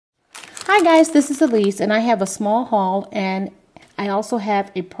Hi guys, this is Elise and I have a small haul, and I also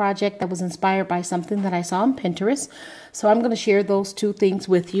have a project that was inspired by something that I saw on Pinterest. So I'm going to share those two things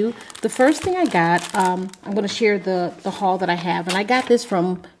with you. The first thing I got, I'm going to share the haul that I have, and I got this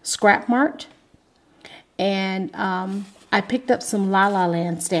from Scrap Mart, and I picked up some La La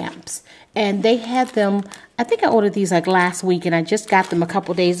Land stamps, and they had them. I think I ordered these like last week and I just got them a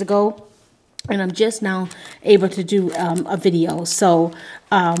couple days ago. And I'm just now able to do a video. So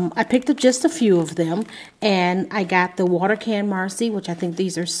I picked up just a few of them. And I got the Water Can Marcy, which I think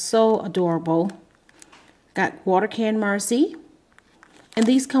these are so adorable. Got Water Can Marcy. And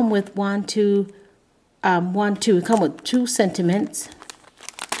these come with come with 2 sentiments.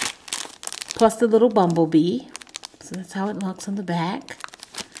 Plus the little bumblebee. So that's how it looks on the back.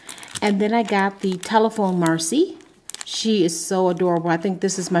 And then I got the Telephone Marcy. She is so adorable. I think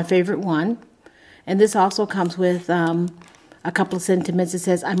this is my favorite one. And this also comes with a couple of sentiments. It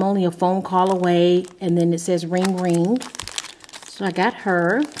says, I'm only a phone call away. And then it says, ring, ring. So I got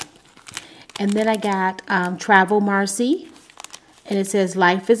her. And then I got Travel Marcy. And it says,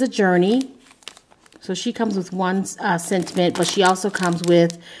 life is a journey. So she comes with one sentiment, but she also comes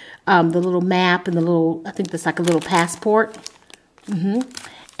with the little map and the little, I think that's like a little passport.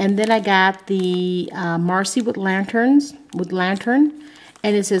 And then I got the Marcy with lantern.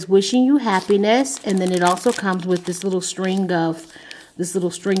 And it says, wishing you happiness. And then it also comes with this little string of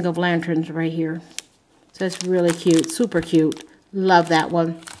lanterns right here. So it's really cute, super cute. Love that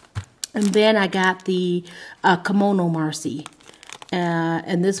one. And then I got the Kimono Marcy.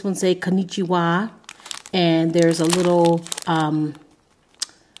 And this one say Konnichiwa. And there's a little, what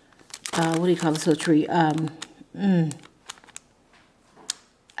do you call this little tree?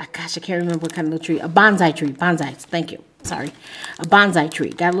 Gosh, I can't remember what kind of little tree. A bonsai tree. Bonsai. Thank you. Sorry. A bonsai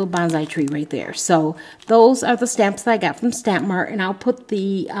tree. Got a little bonsai tree right there. So those are the stamps that I got from Stamp Mart, and I'll put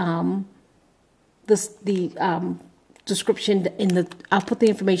the description I'll put the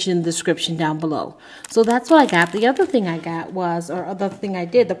information in the description down below. So that's what I got. The other thing I got was, or other thing I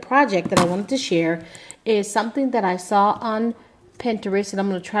did, the project that I wanted to share is something that I saw on Pinterest, and I'm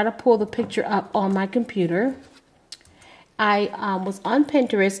going to try to pull the picture up on my computer. I was on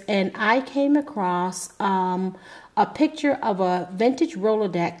Pinterest and I came across a picture of a vintage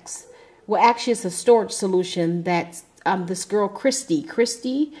Rolodex. Well, actually, it's a storage solution that this girl,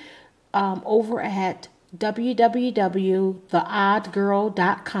 Christy, over at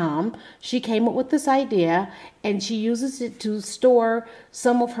www.theoddgirl.com, she came up with this idea, and she uses it to store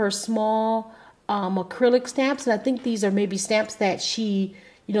some of her small acrylic stamps. And I think these are maybe stamps that she,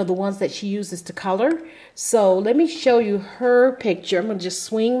 the ones that she uses to color. So let me show you her picture. I'm going to just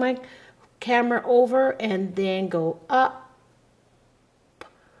swing my camera over and then go up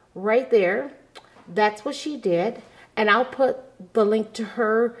right there. That's what she did. And I'll put the link to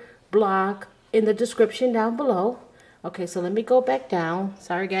her blog in the description down below. Okay, so let me go back down.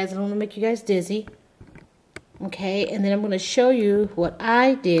 Sorry guys, I don't want to make you guys dizzy. Okay, and then I'm going to show you what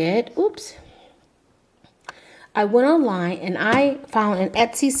I did. Oops. I went online and I found an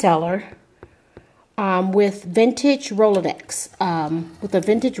Etsy seller with vintage Rolodex,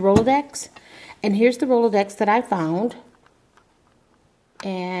 and here's the Rolodex that I found,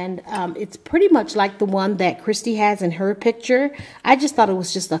 and it's pretty much like the one that Christy has in her picture. I just thought it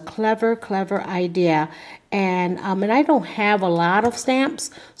was just a clever idea, and I don't have a lot of stamps,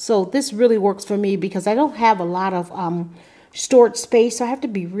 so this really works for me because I don't have a lot of storage space, so I have to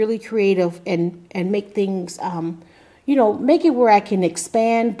be really creative and make things, make it where I can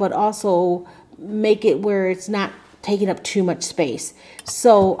expand, but also make it where it's not taking up too much space.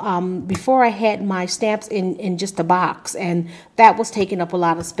 So before I had my stamps in just a box, and that was taking up a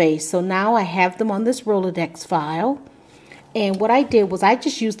lot of space. So now I have them on this Rolodex file. And what I did was I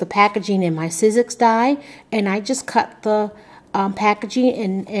just used the packaging in my Sizzix die, and I just cut the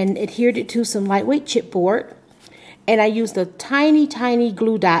packaging and adhered it to some lightweight chipboard. And I used a tiny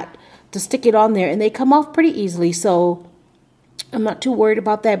glue dot to stick it on there, and they come off pretty easily, so I'm not too worried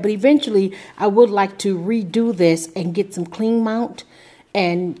about that. But eventually I would like to redo this and get some cling mount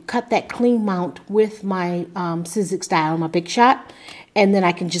and cut that cling mount with my Sizzix die, my Big Shot, and then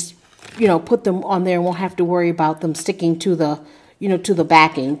I can just put them on there and won't have to worry about them sticking to the to the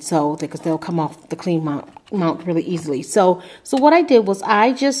backing, so because they'll come off the cling mount really easily. So what I did was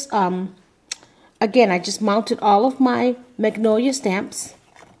I just again, I just mounted all of my Magnolia stamps,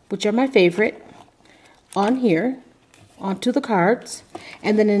 which are my favorite, on here, onto the cards.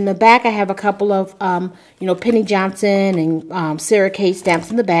 And then in the back, I have a couple of, Penny Johnson and Sarah Kay stamps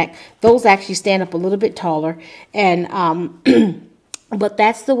in the back. Those actually stand up a little bit taller. And but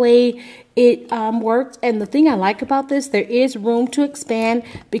that's the way it works. And the thing I like about this, there is room to expand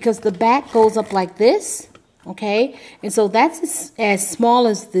because the back goes up like this. Okay, and so that's as small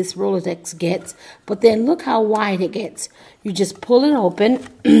as this Rolodex gets, but then look how wide it gets. You just pull it open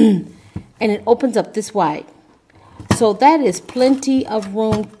and it opens up this wide. So that is plenty of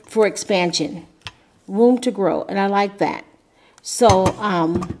room for expansion, room to grow, and I like that. So you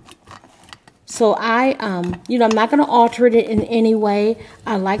know, I'm not going to alter it in any way.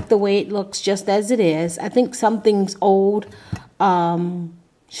 I like the way it looks just as it is. I think some things old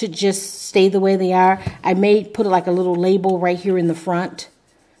should just stay the way they are. I may put like a little label right here in the front,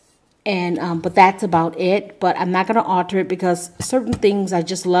 and but that's about it. But I'm not going to alter it because certain things I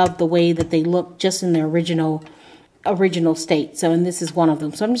just love the way that they look just in their original state. So, and this is one of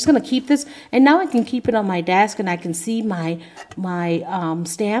them. So I'm just going to keep this, and now I can keep it on my desk, and I can see my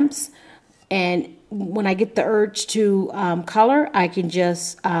stamps. And when I get the urge to color, I can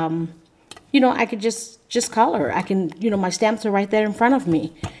just you know, I could just color. I can, you know, my stamps are right there in front of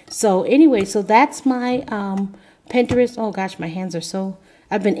me. So anyway, so that's my Pinterest. Oh gosh, my hands are so,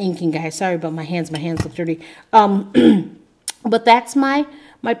 I've been inking, guys. Sorry about my hands. My hands look dirty. But that's my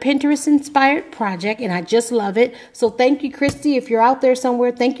Pinterest inspired project, and I just love it. So thank you, Christy. If you're out there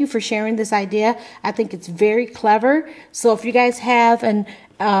somewhere, thank you for sharing this idea. I think it's very clever. So if you guys have an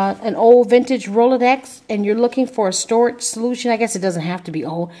old vintage Rolodex and you're looking for a storage solution, I guess it doesn't have to be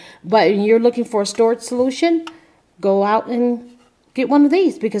old, but you're looking for a storage solution, go out and get one of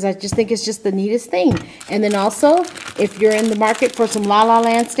these because I just think it's just the neatest thing. And then also, if you're in the market for some La La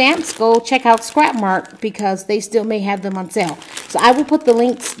Land stamps, go check out Scrapmark because they still may have them on sale. So I will put the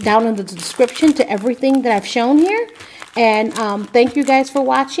links down in the description to everything that I've shown here. And thank you guys for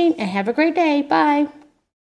watching and have a great day. Bye.